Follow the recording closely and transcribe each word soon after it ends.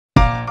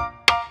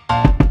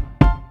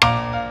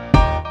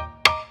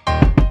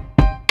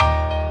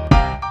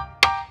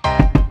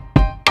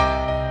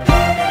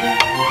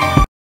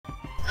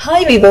Hi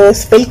viewers,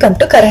 welcome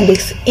to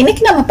Karan-Dees.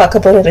 இன்னைக்கு நாம பார்க்க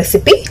போற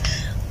ரெசிபி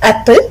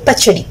ஆப்பிள்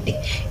பச்சடி.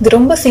 இது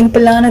ரொம்ப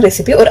சிம்பிளான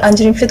ரெசிபி, ஒரு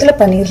 5 நிமிஷத்துல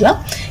பண்ணிடலாம்.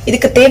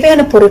 இதுக்கு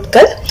தேவையான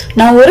பொருட்கள்,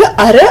 நான் ஒரு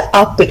அரை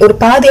ஆப்பிள், ஒரு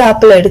பாதி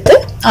ஆப்பிள் எடுத்து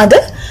அதை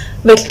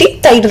வெட்டி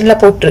தயிர்ல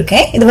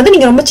போட்டிருக்கேன். இது வந்து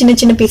நீங்க ரொம்ப சின்ன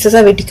சின்ன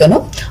பீசஸா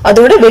வெட்டிக்கணும்.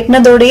 அதோட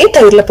வெட்டினதோடயே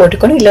தயிர்ல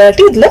போட்டுக்கணும்,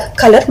 இல்லாட்டி இதுல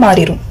கலர்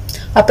மாறிடும்.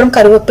 அப்புறம்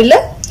கருவேப்பிலை,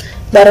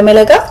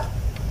 வரமிளகாய்,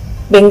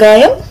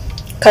 வெங்காயம்,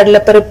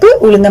 கடலைப்பருப்பு,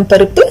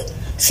 உளுந்தம்பருப்பு,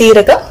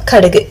 சீரகம்,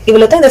 கடுகு,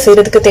 இவ்வளவுதான் இந்த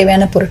செய்யறதுக்கு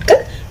தேவையான பொருட்கள்.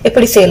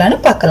 எப்படி செய்யலாம்னு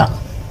பார்க்கலாம்.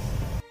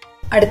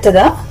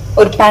 அடுத்ததா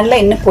ஒரு பேன்ல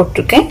எண்ணெய்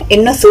போட்டிருக்கேன்.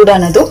 எண்ணெய்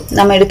சூடானதும்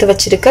நம்ம எடுத்து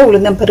வச்சிருக்க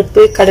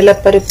உளுந்தம்பருப்பு,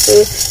 கடலைப்பருப்பு,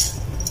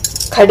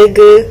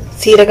 கடுகு,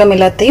 சீரகம்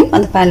எல்லாத்தையும்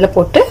அந்த பேன்ல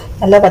போட்டு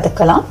நல்லா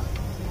வதக்கலாம்.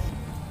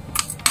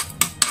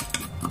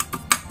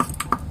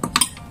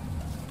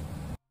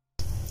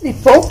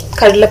 இப்போ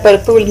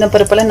கடலைப்பருப்பு,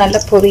 உளுந்தம்பருப்பு எல்லாம்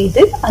நல்லா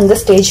பொரியுது. அந்த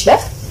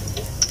ஸ்டேஜ்ல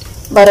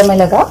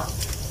வரமிளகாய்,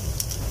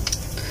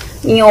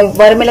 நீங்க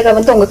வரமிளகாய்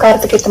வந்து உங்க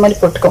காரத்துக்கு ஏற்ற மாதிரி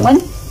போட்டுக்கோங்க.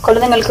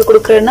 குழந்தைங்களுக்கு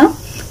கொடுக்குறேன்னா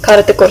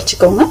காரத்தை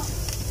குறைச்சிக்கோங்க.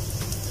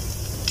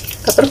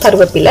 அப்புறம்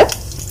கருவேப்பிலை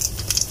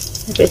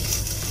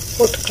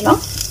போட்டுக்கலாம்.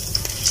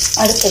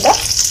 அடுத்ததா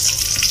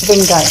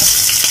வெங்காயம்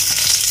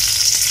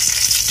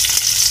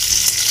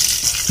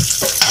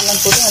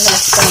எல்லாம் போட்டு நல்லா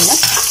மிக்ஸ் பண்ணுங்க.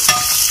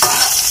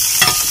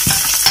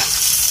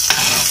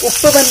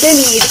 உப்பு வந்து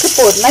நீங்க இதுக்கு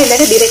போடலாம்,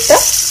 இல்லாட்டி டிரெக்டா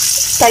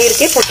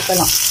தயிர்க்கே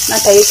போட்டுக்கலாம்.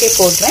 நான் தயிர்க்கே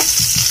போடுறேன்.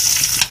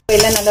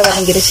 எல்லாம் நல்லா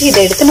வதங்கிருச்சு. இதை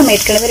எடுத்து நம்ம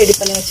ஏற்கனவே ரெடி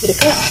பண்ணி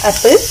வச்சிருக்க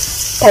ஆப்பிள்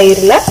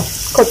தயிர்ல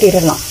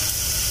கொட்டிடலாம்.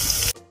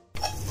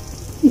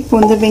 இப்போ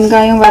இந்த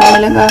வெங்காயம்,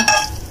 வரமிளகாய்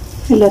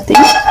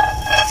எல்லாத்தையும்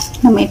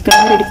நம்ம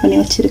ஏற்கனவே ரெடி பண்ணி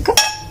வச்சிருக்க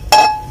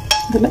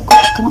இதில்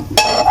கொட்டிக்கலாம்.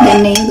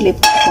 எண்ணெயும் இதில்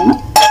போட்டுக்கோங்க.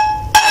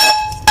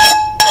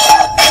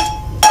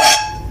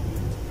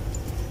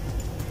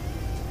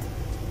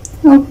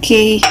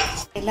 ஓகே,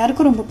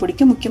 எல்லாருக்கும் ரொம்ப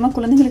பிடிக்கும், முக்கியமாக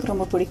குழந்தைங்களுக்கு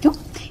ரொம்ப பிடிக்கும்.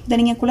 இதை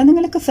நீங்கள்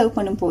குழந்தைங்களுக்கு சர்வ்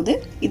பண்ணும்போது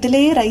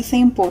இதிலேயே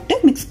ரைஸையும் போட்டு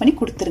மிக்ஸ் பண்ணி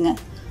கொடுத்துருங்க.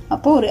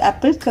 அப்போது ஒரு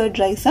ஆப்பிள் கர்ட்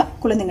ரைஸாக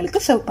குழந்தைங்களுக்கு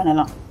சர்வ்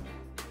பண்ணலாம்.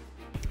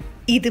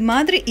 இது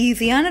மாதிரி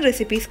ஈஸியான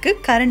ரெசிபீஸ்க்கு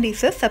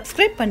கரண்டீஸை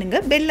சப்ஸ்கிரைப்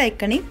பண்ணுங்கள், பெல்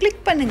ஐக்கனையும்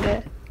கிளிக்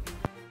பண்ணுங்கள்.